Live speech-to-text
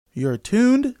You're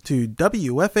tuned to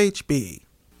WFHB.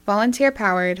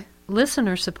 Volunteer-powered,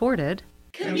 listener-supported,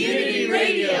 community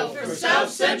radio for South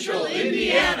Central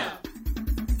Indiana.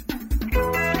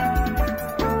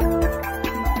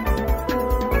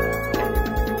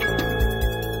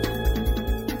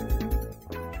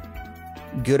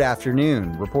 Good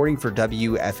afternoon. Reporting for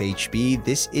WFHB,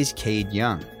 this is Cade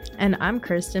Young. And I'm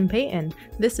Kirsten Payton.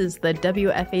 This is the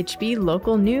WFHB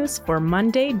local news for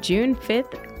Monday, June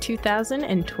 5th,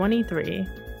 2023.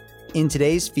 In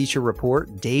today's feature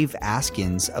report, Dave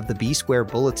Askins of the B-Square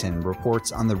Bulletin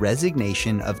reports on the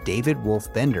resignation of David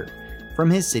Wolf Bender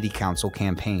from his city council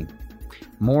campaign.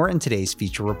 More in today's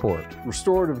feature report.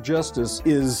 Restorative justice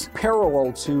is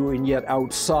parallel to and yet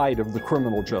outside of the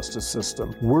criminal justice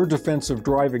system. We're defensive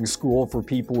driving school for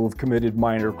people who have committed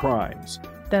minor crimes.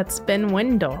 That's Ben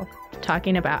Wendell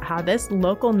talking about how this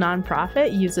local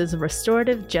nonprofit uses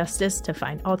restorative justice to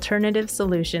find alternative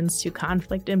solutions to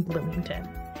conflict in Bloomington.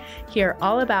 Hear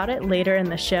all about it later in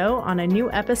the show on a new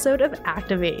episode of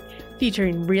Activate,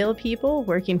 featuring real people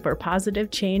working for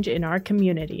positive change in our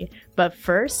community. But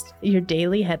first, your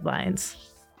daily headlines.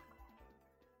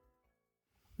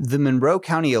 The Monroe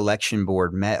County Election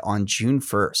Board met on June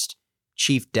 1st.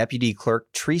 Chief Deputy Clerk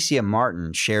Tricia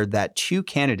Martin shared that 2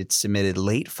 candidates submitted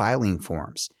late filing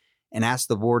forms and asked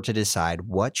the board to decide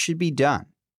what should be done.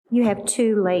 You have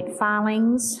 2 late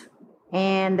filings,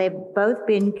 and they've both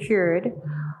been cured.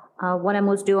 One of them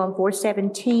was due on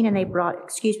 4/17, and it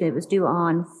was due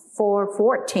on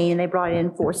 4/14, and they brought it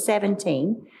in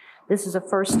 4/17. This is a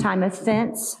first-time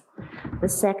offense. The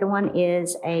second one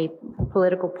is a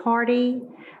political party.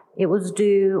 It was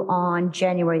due on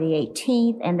January the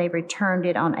 18th, and they returned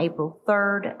it on April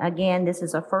 3rd. Again, this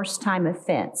is a first-time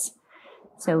offense.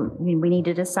 So we need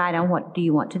to decide on what do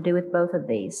you want to do with both of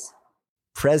these.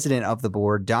 President of the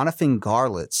board, Donathan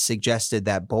Garlitz, suggested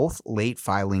that both late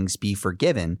filings be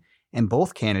forgiven and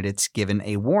both candidates given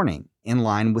a warning in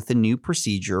line with the new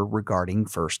procedure regarding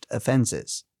first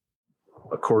offenses.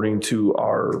 According to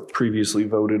our previously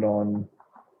voted on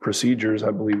procedures,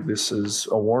 I believe this is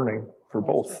a warning for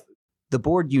both. The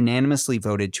board unanimously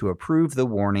voted to approve the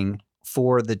warning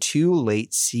for the 2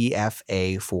 late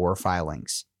CFA4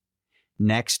 filings.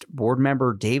 Next, board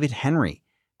member David Henry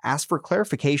asked for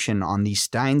clarification on the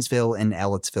Steinsville and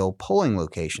Ellettsville polling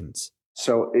locations.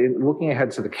 So looking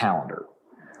ahead to the calendar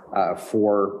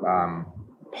for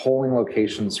polling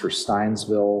locations for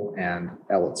Steinsville and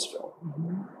Ellettsville,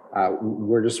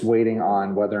 we're just waiting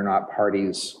on whether or not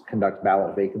parties conduct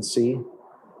ballot vacancy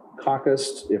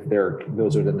caucus, if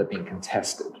those would end up being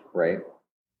contested, right?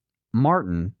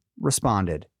 Martin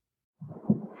responded.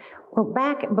 Well,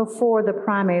 back before the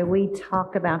primary, we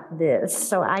talked about this.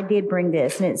 So I did bring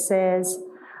this, and it says,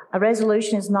 a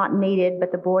resolution is not needed,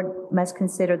 but the board must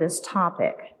consider this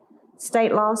topic.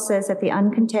 State law says that the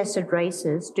uncontested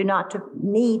races do not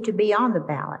need to be on the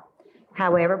ballot.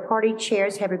 However, party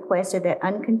chairs have requested that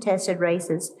uncontested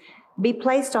races be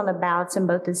placed on the ballots in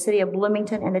both the city of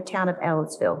Bloomington and the town of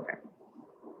Ellettsville.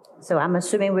 So I'm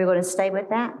assuming we're going to stay with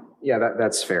that? Yeah,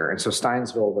 that's fair. And so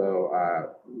Steinsville, though...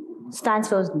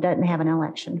 Steinsville doesn't have an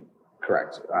election.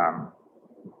 Correct.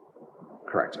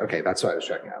 Correct. Okay, that's what I was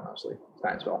checking out mostly.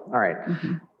 Steinsville. All right.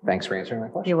 Mm-hmm. Thanks for answering my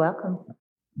question. You're welcome.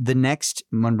 The next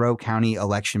Monroe County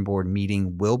Election Board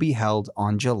meeting will be held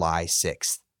on July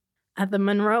 6th. At the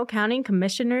Monroe County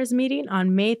Commissioners meeting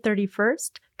on May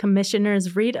 31st,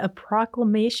 commissioners read a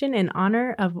proclamation in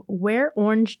honor of Wear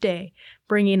Orange Day,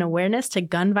 bringing awareness to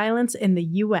gun violence in the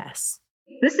U.S.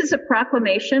 This is a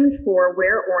proclamation for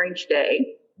Wear Orange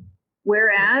Day.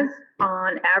 Whereas,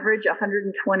 on average,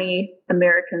 120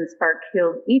 Americans are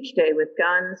killed each day with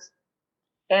guns,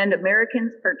 and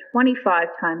Americans are 25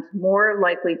 times more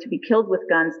likely to be killed with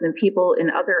guns than people in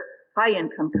other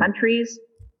high-income countries.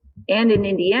 And in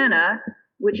Indiana,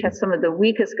 which has some of the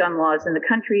weakest gun laws in the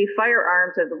country,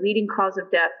 firearms are the leading cause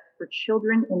of death for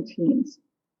children and teens.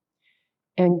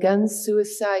 And gun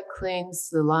suicide claims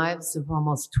the lives of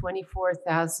almost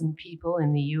 24,000 people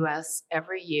in the U.S.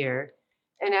 every year,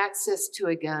 and access to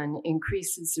a gun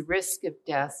increases the risk of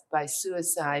death by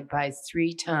suicide by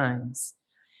 3 times.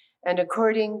 And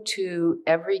according to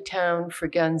Every Town for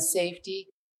Gun Safety,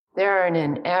 there are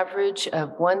an average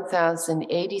of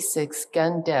 1,086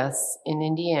 gun deaths in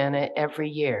Indiana every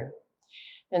year.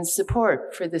 And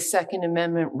support for the Second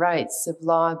Amendment rights of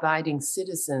law-abiding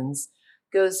citizens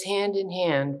goes hand in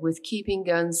hand with keeping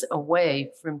guns away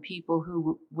from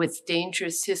people with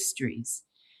dangerous histories.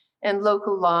 And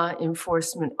local law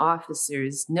enforcement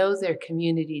officers know their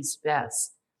communities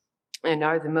best and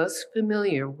are the most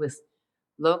familiar with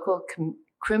local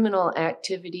criminal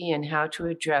activity and how to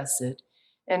address it,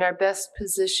 and are best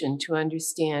positioned to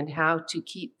understand how to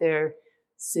keep their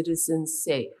citizens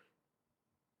safe.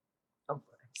 Oh,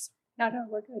 sorry. No,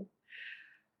 we're good.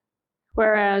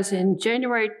 Whereas in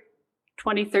January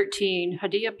 2013,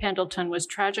 Hadia Pendleton was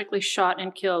tragically shot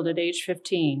and killed at age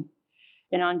 15.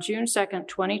 And on June 2nd,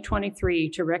 2023,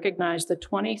 to recognize the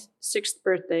 26th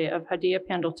birthday of Hadia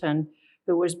Pendleton,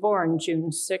 who was born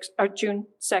June 2nd,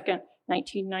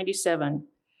 1997,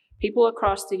 people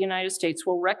across the United States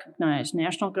will recognize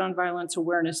National Gun Violence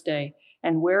Awareness Day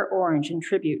and wear orange in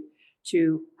tribute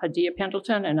to Hadia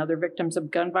Pendleton and other victims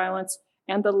of gun violence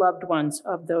and the loved ones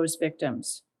of those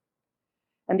victims.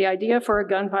 And the idea for a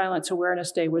Gun Violence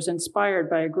Awareness Day was inspired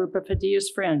by a group of Hadia's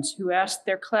friends who asked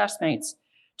their classmates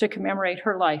to commemorate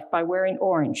her life by wearing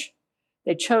orange.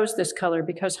 They chose this color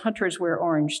because hunters wear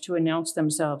orange to announce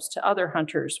themselves to other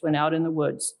hunters when out in the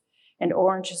woods, and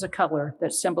orange is a color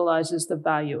that symbolizes the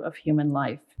value of human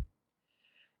life.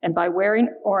 And by wearing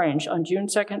orange on June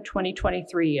 2nd,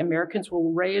 2023, Americans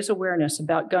will raise awareness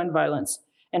about gun violence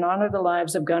and honor the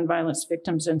lives of gun violence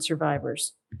victims and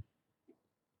survivors.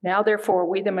 Now, therefore,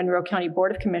 we, the Monroe County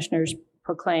Board of Commissioners,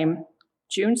 proclaim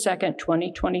June 2nd,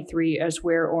 2023 as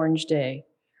Wear Orange Day,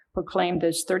 proclaim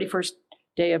this 31st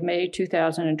day of May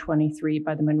 2023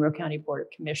 by the Monroe County Board of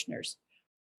Commissioners.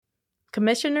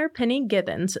 Commissioner Penny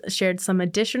Githens shared some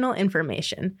additional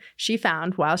information she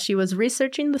found while she was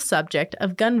researching the subject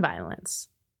of gun violence.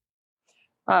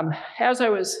 As I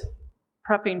was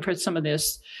prepping for some of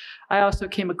this, I also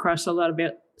came across a lot of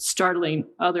startling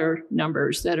other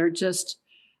numbers that are just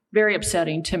very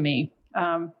upsetting to me.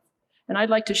 And I'd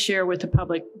like to share with the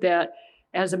public that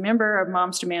as a member of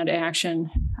Moms Demand Action,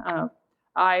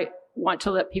 I want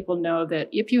to let people know that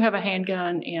if you have a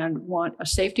handgun and want a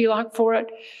safety lock for it,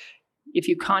 if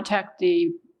you contact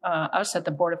us at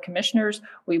the Board of Commissioners,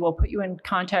 we will put you in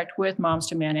contact with Moms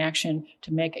Demand Action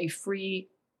to make a free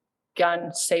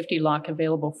gun safety lock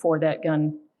available for that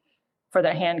gun, for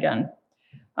that handgun.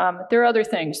 There are other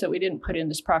things that we didn't put in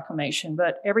this proclamation,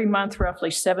 but every month, roughly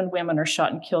 7 women are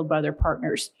shot and killed by their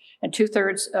partners, and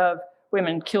 2/3 of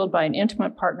women killed by an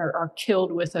intimate partner are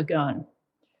killed with a gun.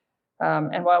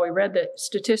 And while we read the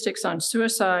statistics on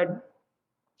suicide,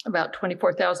 about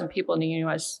 24,000 people in the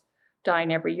U.S.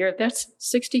 dying every year, that's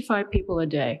 65 people a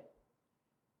day,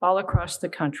 all across the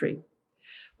country.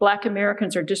 Black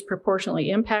Americans are disproportionately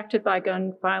impacted by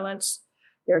gun violence.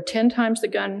 There are 10 times the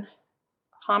gun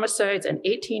homicides and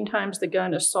 18 times the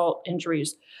gun assault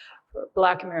injuries for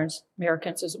Black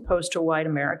Americans as opposed to white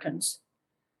Americans.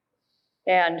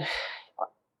 And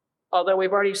although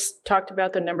we've already talked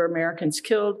about the number of Americans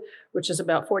killed, which is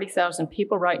about 40,000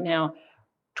 people right now,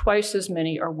 twice as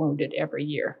many are wounded every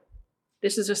year.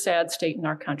 This is a sad state in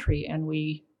our country, and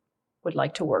we would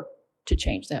like to work to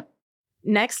change that.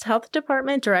 Next, Health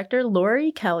Department Director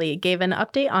Lori Kelly gave an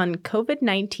update on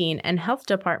COVID-19 and Health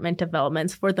Department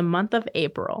developments for the month of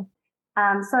April.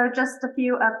 So just a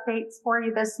few updates for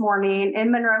you this morning.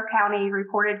 In Monroe County,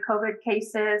 reported COVID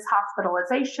cases,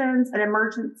 hospitalizations, and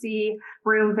emergency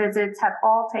room visits have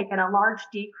all taken a large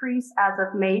decrease as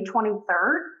of May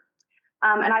 23rd.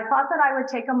 And I thought that I would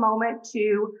take a moment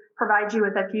to provide you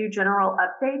with a few general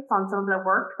updates on some of the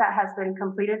work that has been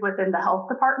completed within the Health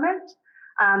Department.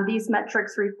 These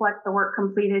metrics reflect the work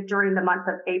completed during the month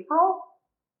of April.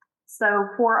 So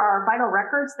for our Vital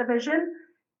Records Division,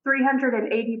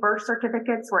 380 birth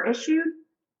certificates were issued,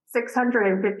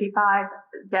 655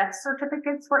 death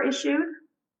certificates were issued.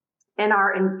 In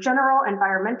our general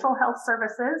environmental health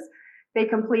services, they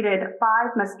completed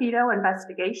 5 mosquito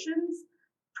investigations,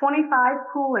 25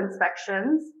 pool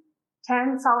inspections,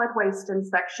 10 solid waste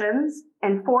inspections,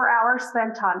 and 4 hours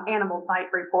spent on animal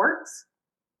bite reports.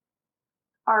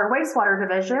 Our wastewater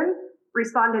division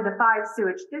responded to 5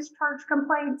 sewage discharge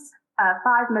complaints,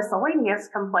 5 miscellaneous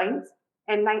complaints,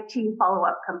 and 19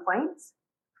 follow-up complaints.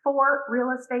 4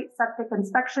 real estate septic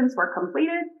inspections were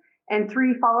completed and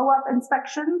 3 follow-up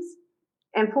inspections.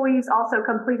 Employees also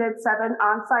completed 7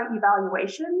 on-site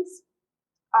evaluations.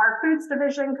 Our foods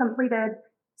division completed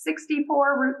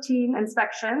 64 routine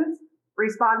inspections,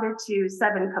 responded to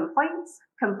 7 complaints,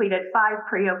 completed 5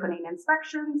 pre-opening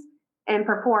inspections, and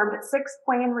performed 6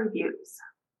 plan reviews.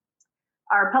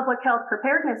 Our public health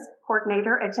preparedness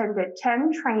coordinator attended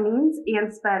 10 trainings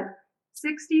and spent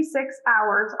 66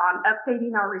 hours on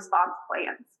updating our response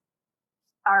plans.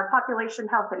 Our population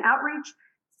health and outreach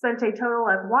spent a total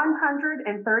of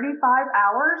 135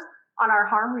 hours on our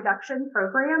harm reduction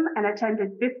program and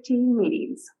attended 15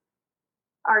 meetings.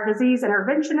 Our disease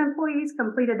intervention employees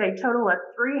completed a total of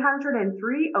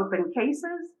 303 open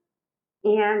cases,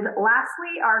 And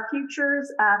lastly, our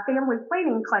Futures Family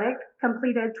Planning Clinic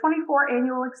completed 24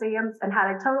 annual exams and had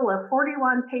a total of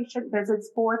 41 patient visits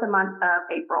for the month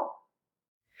of April.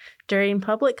 During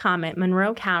public comment,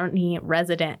 Monroe County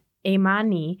resident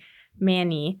Amani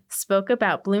Manny spoke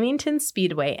about Bloomington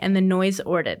Speedway and the noise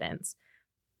ordinance.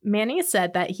 Manny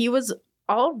said that he was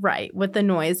all right with the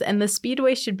noise and the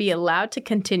Speedway should be allowed to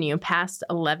continue past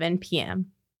 11 p.m.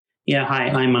 Yeah, hi,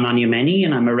 I'm Ananya Mani,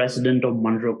 and I'm a resident of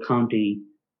Monroe County.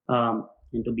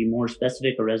 And to be more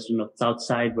specific, a resident of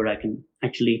Southside, where I can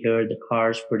actually hear the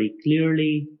cars pretty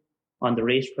clearly on the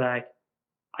racetrack.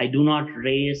 I do not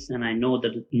race, and I know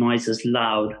that the noise is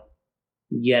loud,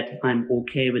 yet I'm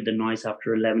okay with the noise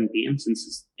after 11 p.m.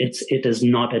 since it is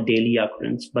not a daily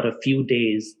occurrence, but a few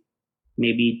days,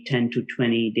 maybe 10 to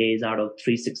 20 days out of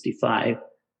 365.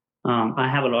 I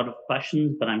have a lot of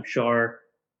questions, but I'm sure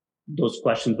those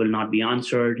questions will not be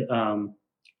answered. But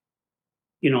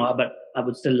I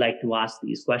would still like to ask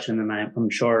these questions, and I'm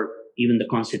sure even the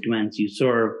constituents you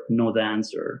serve know the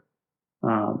answer.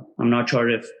 I'm not sure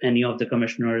if any of the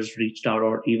commissioners reached out,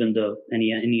 or even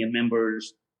any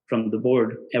members from the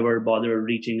board ever bothered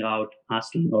reaching out,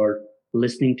 asking or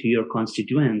listening to your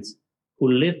constituents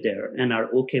who live there and are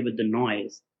okay with the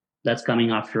noise that's coming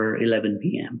after 11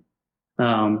 p.m.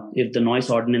 If the noise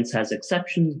ordinance has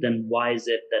exceptions, then why is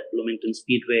it that Bloomington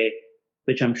Speedway,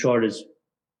 which I'm sure is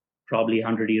probably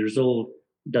 100 years old,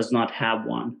 does not have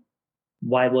one?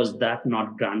 Why was that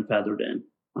not grandfathered in?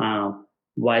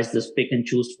 Why is this pick and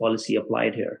choose policy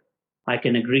applied here? I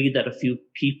can agree that a few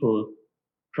people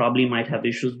probably might have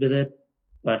issues with it,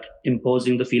 but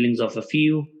imposing the feelings of a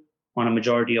few on a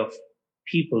majority of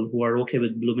people who are okay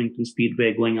with Bloomington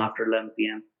Speedway going after 11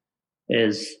 p.m.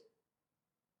 is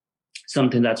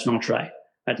something that's not right.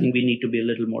 I think we need to be a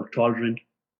little more tolerant.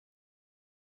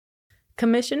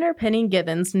 Commissioner Penny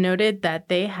Givens noted that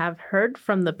they have heard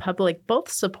from the public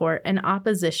both support and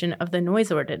opposition of the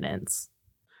noise ordinance.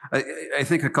 I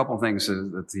think a couple things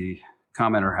that the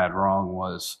commenter had wrong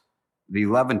was the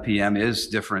 11 p.m. is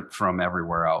different from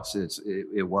everywhere else.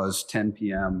 It was 10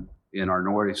 p.m. in our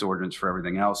noise ordinance for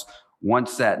everything else.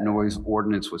 Once that noise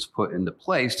ordinance was put into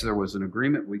place, there was an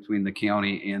agreement between the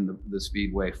county and the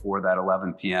Speedway for that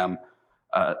 11 p.m.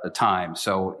 Time.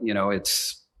 So,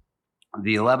 it's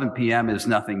the 11 p.m. is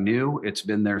nothing new. It's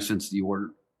been there since the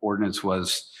ordinance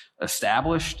was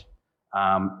established.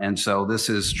 And so this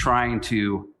is trying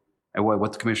to, and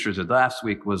what the commissioners did last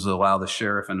week was allow the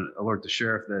sheriff and alert the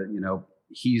sheriff that,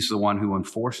 he's the one who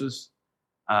enforces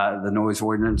the noise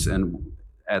ordinance and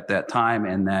at that time,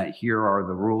 and that here are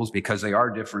the rules, because they are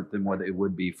different than what it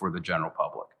would be for the general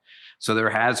public. So there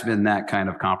has been that kind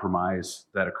of compromise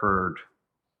that occurred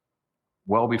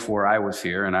well before I was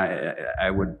here. And I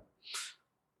would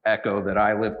echo that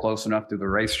I live close enough to the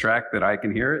racetrack that I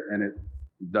can hear it, and it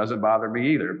doesn't bother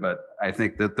me either. But I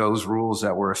think that those rules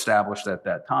that were established at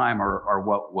that time are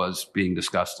what was being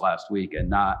discussed last week, and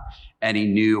not any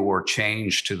new or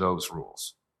change to those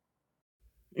rules.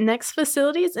 Next,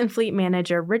 Facilities and Fleet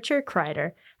Manager Richard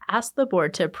Kreider asked the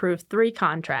board to approve 3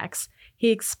 contracts. He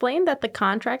explained that the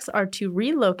contracts are to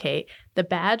relocate the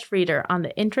badge reader on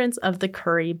the entrance of the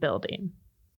Curry building.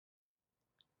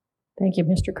 Thank you,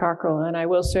 Mr. Cockrell. And I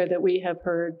will say that we have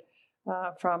heard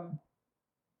from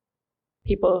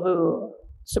people who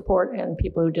support and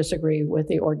people who disagree with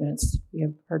the ordinance. We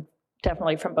have heard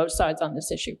definitely from both sides on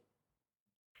this issue.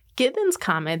 Givens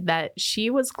commented that she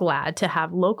was glad to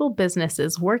have local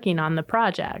businesses working on the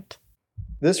project.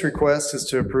 This request is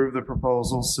to approve the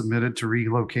proposal submitted to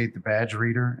relocate the badge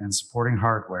reader and supporting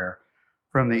hardware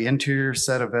from the interior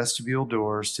set of vestibule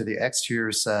doors to the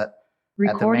exterior set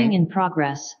Recording in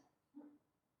progress.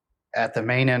 At the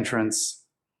main entrance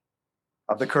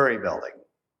of the Curry building.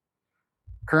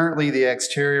 Currently, the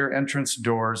exterior entrance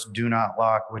doors do not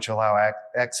lock, which allow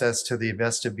access to the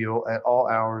vestibule at all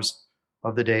hours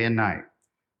of the day and night.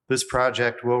 This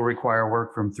project will require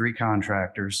work from 3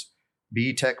 contractors.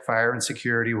 B-Tech Fire and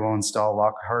Security will install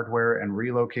lock hardware and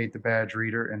relocate the badge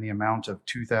reader in the amount of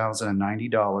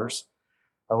 $2,090.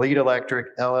 Elite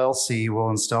Electric LLC will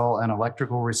install an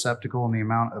electrical receptacle in the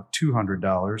amount of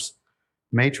 $200.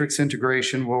 Matrix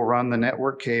Integration will run the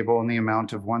network cable in the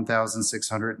amount of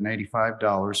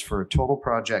 $1,685 for a total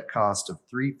project cost of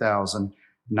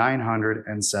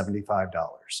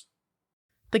 $3,975.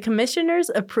 The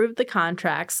commissioners approved the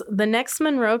contracts. The next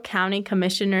Monroe County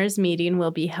Commissioners meeting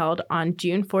will be held on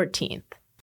June 14th.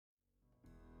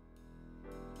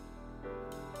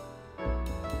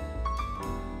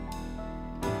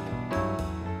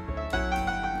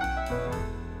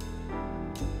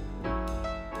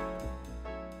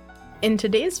 In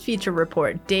today's feature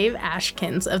report, Dave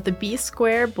Ashkins of the B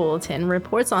Square Bulletin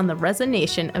reports on the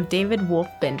resignation of David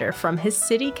Wolf-Bender from his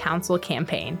city council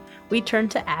campaign. We turn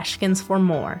to Ashkins for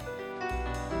more.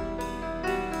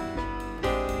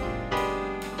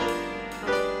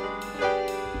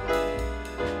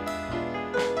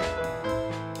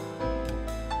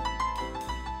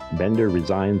 Bender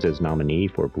resigns as nominee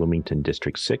for Bloomington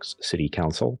District 6 City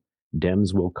Council.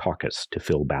 Dems will caucus to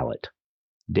fill ballot.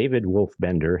 David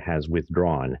Wolf-Bender has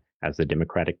withdrawn as the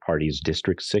Democratic Party's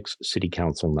District 6 City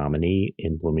Council nominee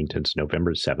in Bloomington's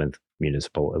November 7th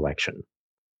municipal election.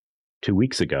 2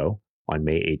 weeks ago, on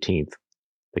May 18th,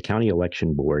 the County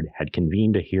Election Board had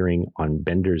convened a hearing on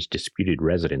Bender's disputed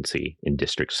residency in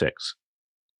District 6.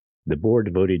 The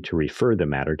board voted to refer the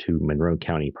matter to Monroe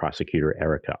County Prosecutor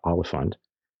Erica Oliphant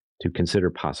to consider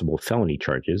possible felony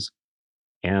charges,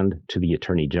 and to the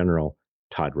Attorney General,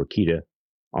 Todd Rokita,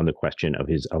 on the question of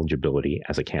his eligibility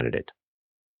as a candidate.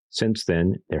 Since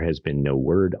then, there has been no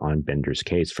word on Bender's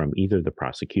case from either the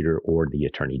prosecutor or the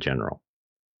Attorney General.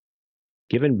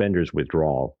 Given Bender's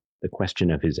withdrawal, the question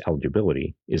of his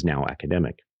eligibility is now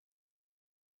academic.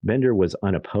 Bender was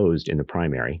unopposed in the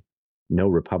primary. No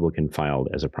Republican filed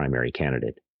as a primary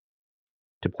candidate.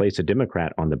 To place a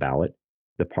Democrat on the ballot,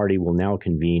 the party will now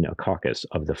convene a caucus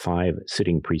of the 5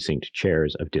 sitting precinct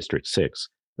chairs of District 6,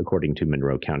 according to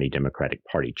Monroe County Democratic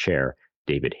Party Chair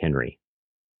David Henry.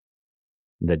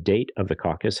 The date of the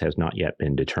caucus has not yet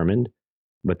been determined,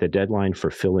 but the deadline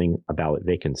for filling a ballot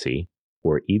vacancy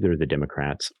for either the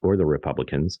Democrats or the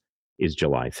Republicans is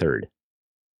July 3rd.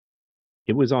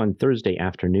 It was on Thursday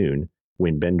afternoon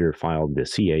when Bender filed the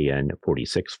CAN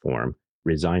 46 form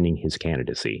resigning his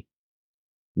candidacy.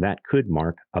 That could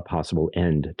mark a possible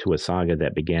end to a saga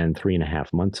that began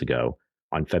 3.5 months ago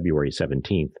on February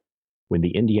 17th, when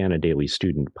the Indiana Daily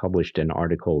Student published an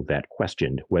article that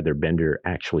questioned whether Bender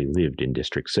actually lived in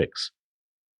District 6.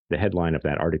 The headline of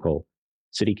that article,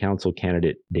 City Council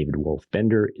candidate David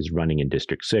Wolf-Bender is running in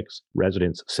District 6.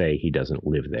 Residents say he doesn't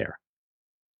live there.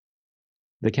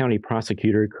 The county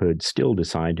prosecutor could still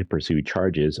decide to pursue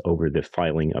charges over the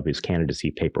filing of his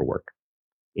candidacy paperwork.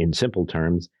 In simple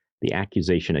terms, the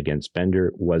accusation against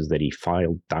Bender was that he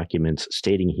filed documents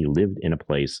stating he lived in a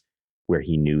place where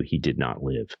he knew he did not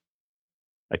live.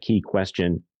 A key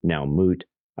question, now moot,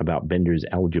 about Bender's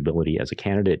eligibility as a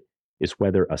candidate is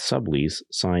whether a sublease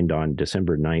signed on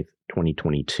December 9th,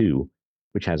 2022,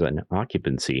 which has an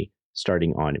occupancy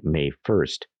starting on May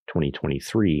 1st,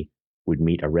 2023, would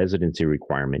meet a residency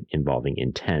requirement involving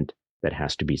intent that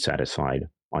has to be satisfied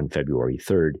on February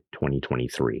 3rd,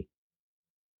 2023.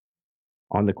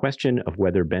 On the question of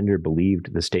whether Bender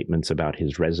believed the statements about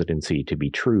his residency to be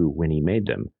true when he made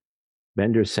them,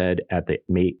 Bender said at the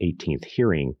May 18th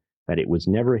hearing that it was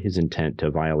never his intent to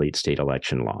violate state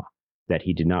election law, that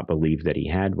he did not believe that he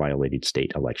had violated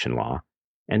state election law,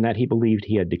 and that he believed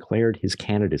he had declared his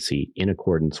candidacy in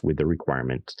accordance with the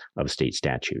requirements of state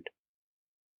statute.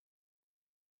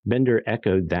 Bender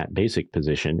echoed that basic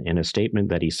position in a statement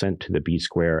that he sent to the B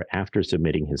Square after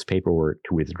submitting his paperwork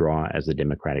to withdraw as the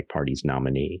Democratic Party's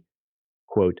nominee.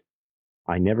 Quote,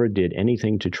 "I never did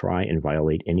anything to try and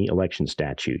violate any election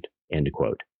statute," end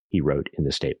quote, he wrote in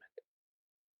the statement.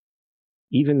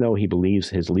 Even though he believes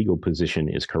his legal position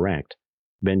is correct,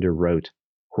 Bender wrote,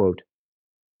 quote,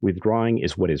 "Withdrawing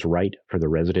is what is right for the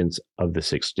residents of the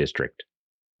 6th District.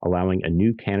 Allowing a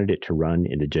new candidate to run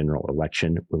in the general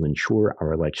election will ensure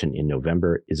our election in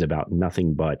November is about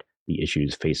nothing but the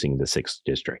issues facing the 6th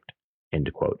District,"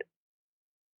 end quote.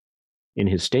 In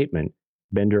his statement,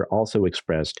 Bender also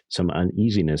expressed some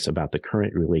uneasiness about the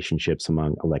current relationships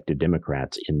among elected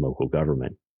Democrats in local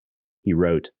government. He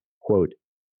wrote, quote,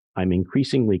 "I'm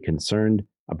increasingly concerned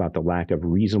about the lack of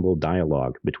reasonable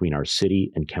dialogue between our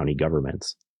city and county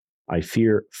governments. I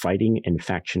fear fighting and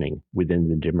factioning within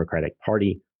the Democratic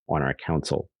Party on our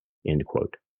council," end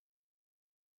quote.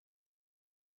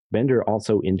 Bender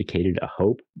also indicated a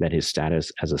hope that his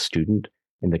status as a student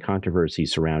and the controversy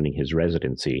surrounding his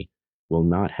residency will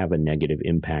not have a negative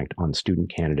impact on student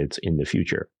candidates in the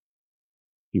future.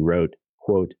 He wrote,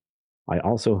 quote, "I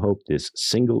also hope this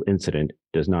single incident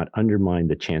does not undermine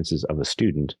the chances of a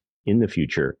student in the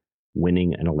future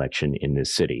winning an election in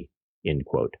this city," end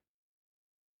quote.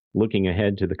 Looking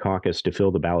ahead to the caucus to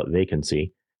fill the ballot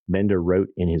vacancy, Bender wrote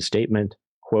in his statement,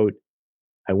 quote,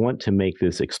 "I want to make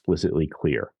this explicitly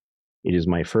clear. It is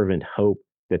my fervent hope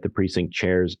that the precinct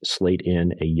chairs slate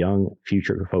in a young,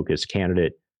 future-focused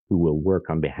candidate who will work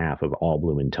on behalf of all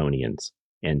Bloomingtonians,"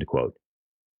 end quote.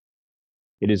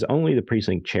 It is only the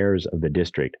precinct chairs of the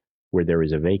district where there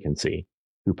is a vacancy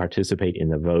who participate in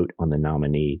the vote on the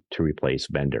nominee to replace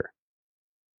Bender.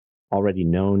 already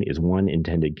known is one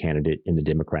intended candidate in the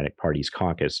Democratic Party's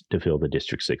caucus to fill the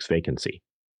District 6 vacancy.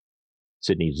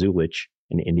 Sydney Zulich,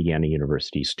 an Indiana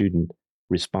University student,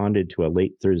 responded to a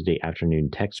late Thursday afternoon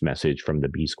text message from the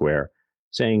B Square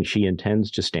saying she intends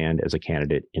to stand as a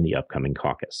candidate in the upcoming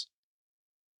caucus.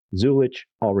 Zulich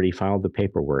already filed the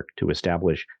paperwork to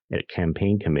establish a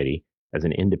campaign committee as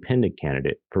an independent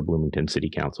candidate for Bloomington City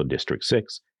Council District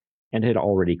 6 and had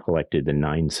already collected the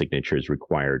 9 signatures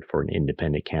required for an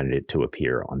independent candidate to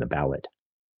appear on the ballot.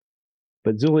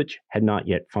 But Zulich had not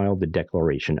yet filed the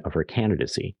declaration of her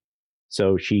candidacy,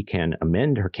 so she can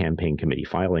amend her campaign committee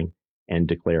filing and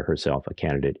declare herself a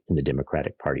candidate in the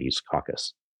Democratic Party's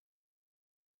caucus.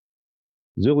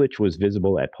 Zulich was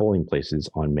visible at polling places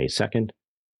on May 2nd,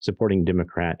 supporting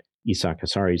Democrat Isa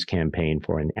Kasari's campaign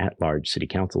for an at-large city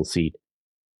council seat.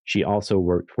 She also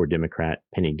worked for Democrat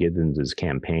Penny Gibbons'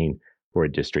 campaign for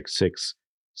a District 6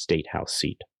 state house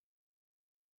seat.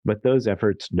 But those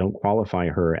efforts don't qualify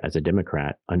her as a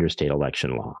Democrat under state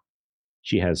election law.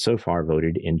 She has so far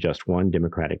voted in just one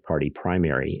Democratic Party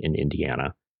primary in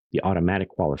Indiana. The automatic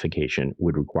qualification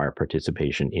would require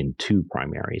participation in 2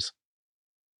 primaries.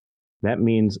 That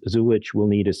means Zulich will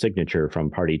need a signature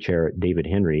from party chair David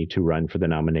Henry to run for the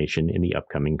nomination in the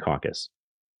upcoming caucus.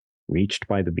 Reached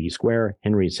by the B Square,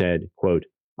 Henry said, quote,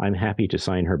 "I'm happy to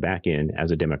sign her back in as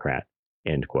a Democrat,"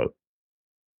 end quote.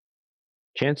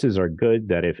 Chances are good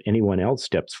that if anyone else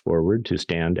steps forward to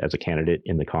stand as a candidate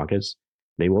in the caucus,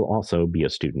 they will also be a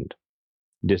student.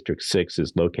 District 6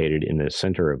 is located in the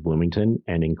center of Bloomington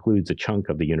and includes a chunk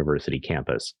of the university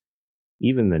campus.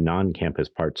 Even the non-campus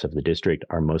parts of the district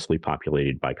are mostly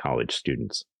populated by college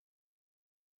students.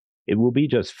 It will be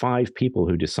just 5 people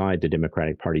who decide the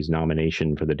Democratic Party's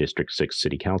nomination for the District 6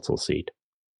 City Council seat.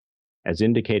 As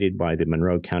indicated by the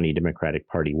Monroe County Democratic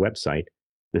Party website,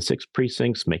 the 6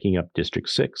 precincts making up District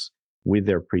 6 with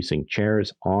their precinct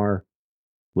chairs are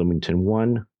Bloomington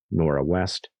 1, Nora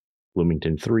West,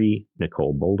 Bloomington 3,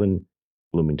 Nicole Bolden,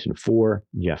 Bloomington 4,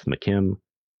 Jeff McKim,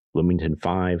 Bloomington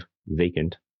 5,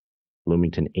 vacant,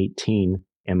 Bloomington 18,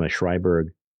 Emma Schreiberg,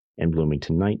 and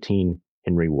Bloomington 19,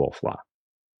 Henry Wolflaw.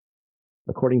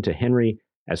 According to Henry,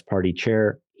 as party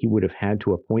chair, he would have had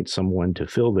to appoint someone to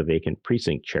fill the vacant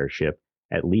precinct chairship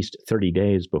at least 30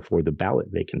 days before the ballot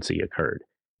vacancy occurred,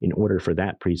 in order for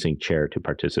that precinct chair to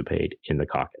participate in the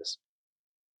caucus.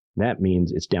 That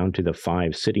means it's down to the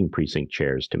 5 sitting precinct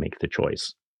chairs to make the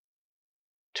choice.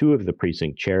 2 of the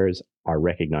precinct chairs are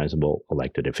recognizable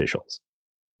elected officials: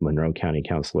 Monroe County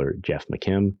Councilor Jeff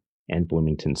McKim and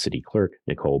Bloomington City Clerk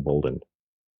Nicole Bolden.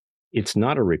 It's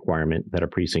not a requirement that a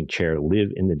precinct chair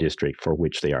live in the district for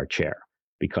which they are chair,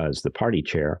 because the party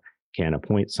chair can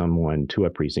appoint someone to a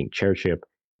precinct chairship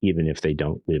even if they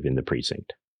don't live in the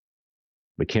precinct.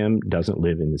 McKim doesn't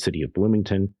live in the city of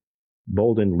Bloomington.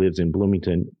 Bolden lives in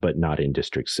Bloomington, but not in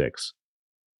District 6.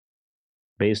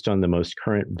 Based on the most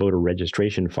current voter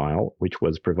registration file, which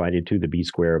was provided to the B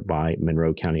Square by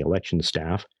Monroe County election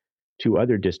staff, 2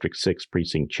 other District 6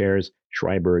 precinct chairs,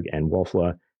 Schreiberg and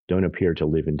Wolflaw, don't appear to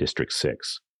live in District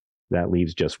 6. That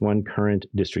leaves just one current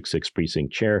District 6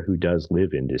 precinct chair who does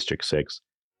live in District 6,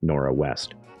 Nora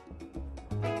West.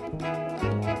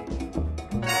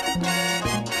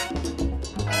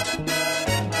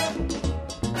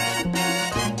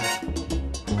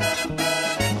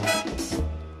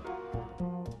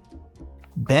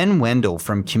 Ben Wendell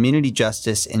from Community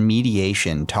Justice and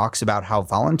Mediation talks about how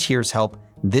volunteers help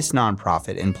this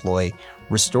nonprofit employ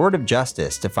restorative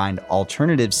justice to find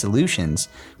alternative solutions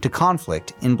to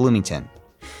conflict in Bloomington.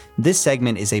 This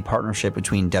segment is a partnership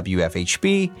between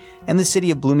WFHB and the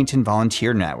City of Bloomington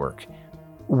Volunteer Network,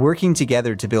 working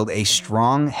together to build a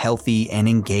strong, healthy, and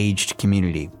engaged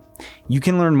community. You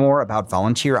can learn more about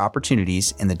volunteer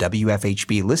opportunities in the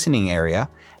WFHB listening area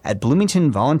at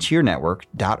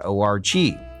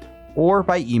bloomingtonvolunteernetwork.org or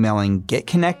by emailing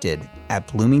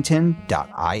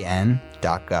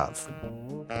getconnected@bloomington.in.gov.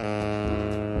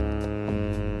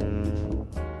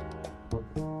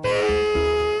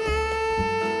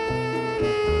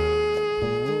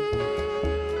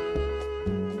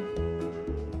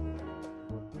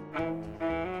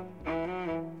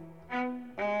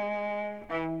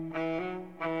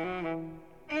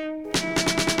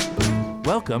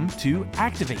 Welcome to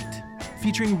Activate,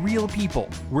 featuring real people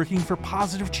working for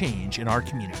positive change in our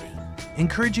community,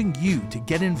 encouraging you to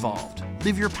get involved,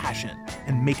 live your passion,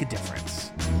 and make a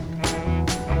difference.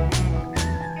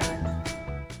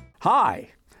 Hi,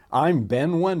 I'm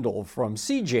Ben Wendell from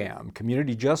CJAM,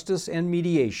 Community Justice and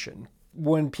Mediation.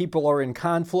 When people are in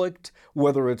conflict,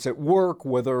 whether it's at work,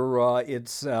 whether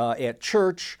it's at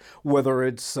church, whether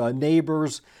it's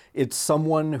neighbors, it's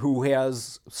someone who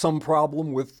has some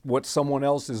problem with what someone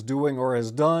else is doing or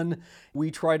has done.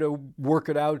 We try to work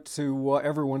it out to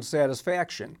everyone's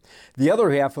satisfaction. The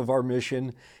other half of our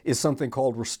mission is something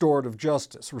called restorative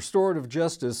justice. Restorative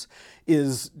justice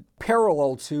is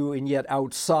parallel to and yet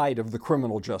outside of the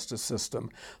criminal justice system.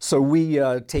 So we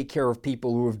take care of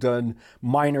people who have done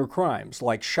minor crimes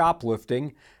like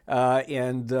shoplifting,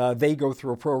 and they go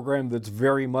through a program that's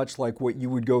very much like what you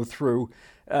would go through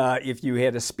if you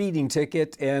had a speeding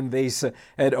ticket and they said,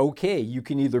 okay, you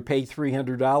can either pay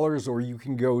 $300 or you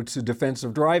can go to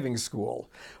defensive driving school.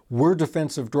 We're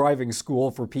defensive driving school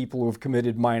for people who have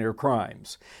committed minor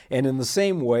crimes. And in the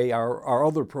same way, our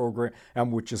other program,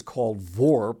 which is called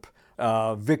VORP,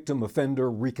 Victim Offender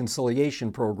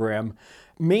Reconciliation Program,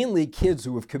 mainly kids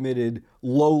who have committed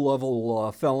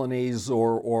low-level felonies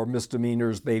or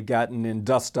misdemeanors. They've gotten in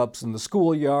dust-ups in the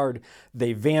schoolyard,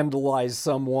 they vandalized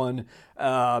someone,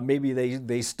 maybe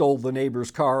they stole the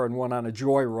neighbor's car and went on a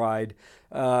joyride.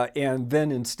 And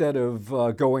then instead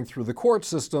of going through the court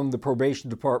system, the probation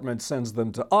department sends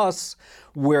them to us,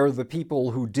 where the people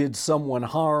who did someone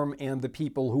harm and the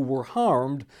people who were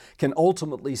harmed can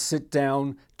ultimately sit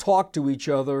down, talk to each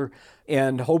other,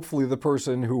 and hopefully the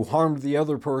person who harmed the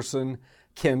other person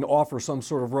can offer some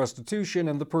sort of restitution,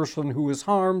 and the person who is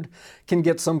harmed can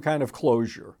get some kind of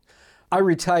closure. I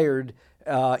retired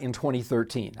in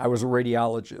 2013. I was a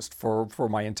radiologist for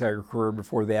my entire career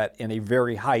before that in a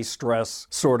very high stress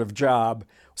sort of job.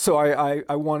 So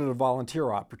I wanted a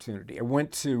volunteer opportunity. I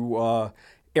went to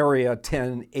Area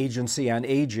 10 Agency on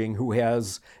Aging, who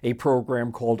has a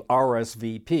program called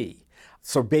RSVP.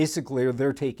 So basically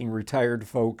they're taking retired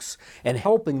folks and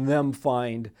helping them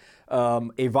find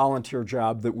a volunteer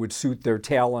job that would suit their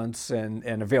talents and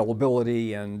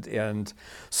availability and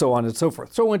so on and so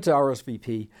forth. So I went to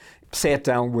RSVP, sat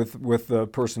down with the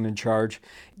person in charge.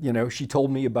 You know, she told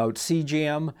me about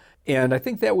CJAM, and I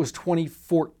think that was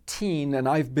 2014, and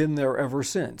I've been there ever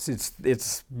since.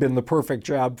 It's been the perfect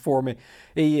job for me,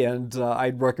 and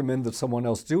I'd recommend that someone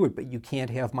else do it, but you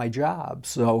can't have my job,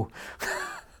 so...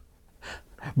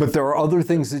 But there are other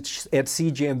things at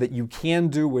CJAM that you can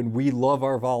do, and we love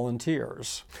our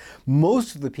volunteers.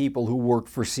 Most of the people who work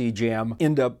for CJAM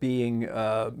end up being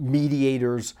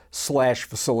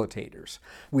mediators/facilitators.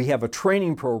 We have a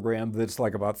training program that's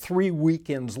like about 3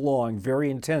 weekends long,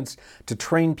 very intense, to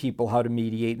train people how to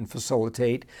mediate and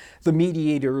facilitate. The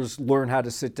mediators learn how to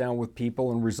sit down with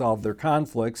people and resolve their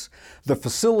conflicts. The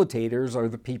facilitators are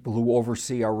the people who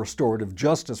oversee our restorative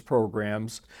justice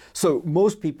programs. So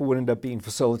most people would end up being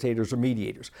facilitators or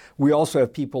mediators. We also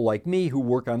have people like me who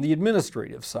work on the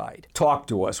administrative side. Talk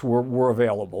to us. We're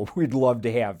available. We'd love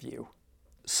to have you.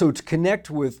 So to connect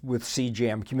with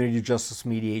CJAM, Community Justice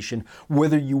Mediation,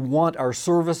 whether you want our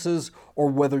services or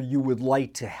whether you would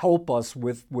like to help us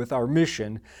with our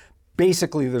mission,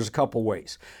 basically there's a couple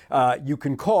ways. You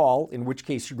can call, in which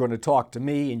case you're going to talk to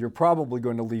me, and you're probably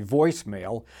going to leave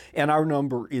voicemail, and our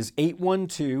number is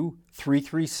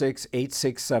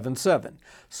 812-336-8677.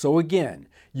 So again,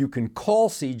 you can call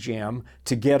CJAM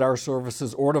to get our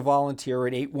services or to volunteer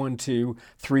at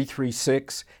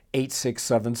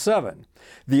 812-336-8677.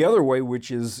 The other way,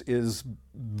 which is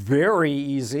very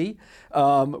easy,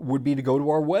 would be to go to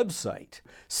our website,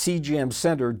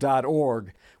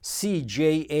 cjamcenter.org,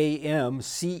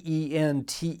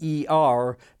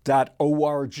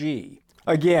 CJAMCENTER.org.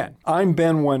 Again, I'm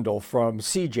Ben Wendell from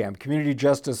CJAM, Community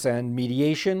Justice and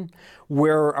Mediation,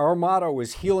 where our motto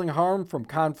is healing harm from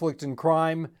conflict and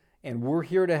crime, and we're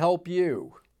here to help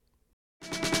you.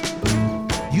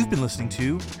 You've been listening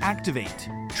to Activate,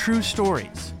 true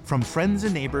stories from friends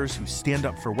and neighbors who stand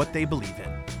up for what they believe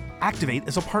in. Activate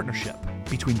is a partnership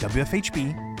between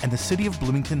WFHB and the City of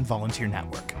Bloomington Volunteer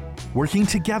Network, working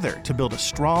together to build a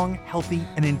strong, healthy,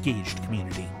 and engaged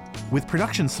community. With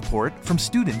production support from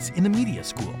students in the media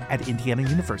school at Indiana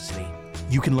University.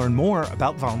 You can learn more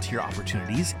about volunteer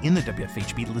opportunities in the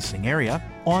WFHB listening area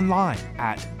online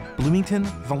at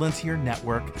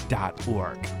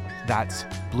bloomingtonvolunteernetwork.org. That's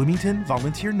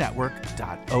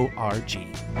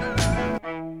bloomingtonvolunteernetwork.org.